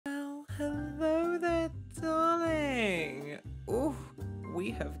Hello there, darling. Ooh, we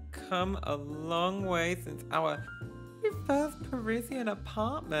have come a long way since our first Parisian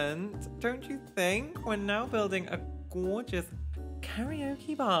apartment. Don't you think? We're now building a gorgeous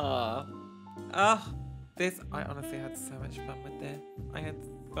karaoke bar. I honestly had so much fun with this. I had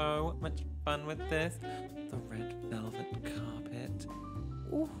so much fun with this. The red velvet carpet.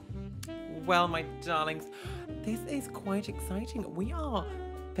 Ooh. Well, my darlings, this is quite exciting. We are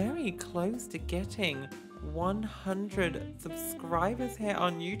very close to getting 100 subscribers here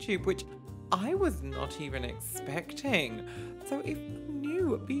on YouTube, which I was not even expecting. So if you're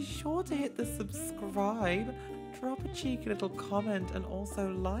new, be sure to hit the subscribe, drop a cheeky little comment, and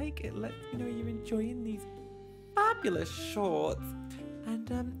also like. It lets me know you're enjoying these fabulous shorts. And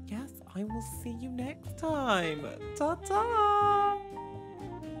yes, I will see you next time. Ta-ta!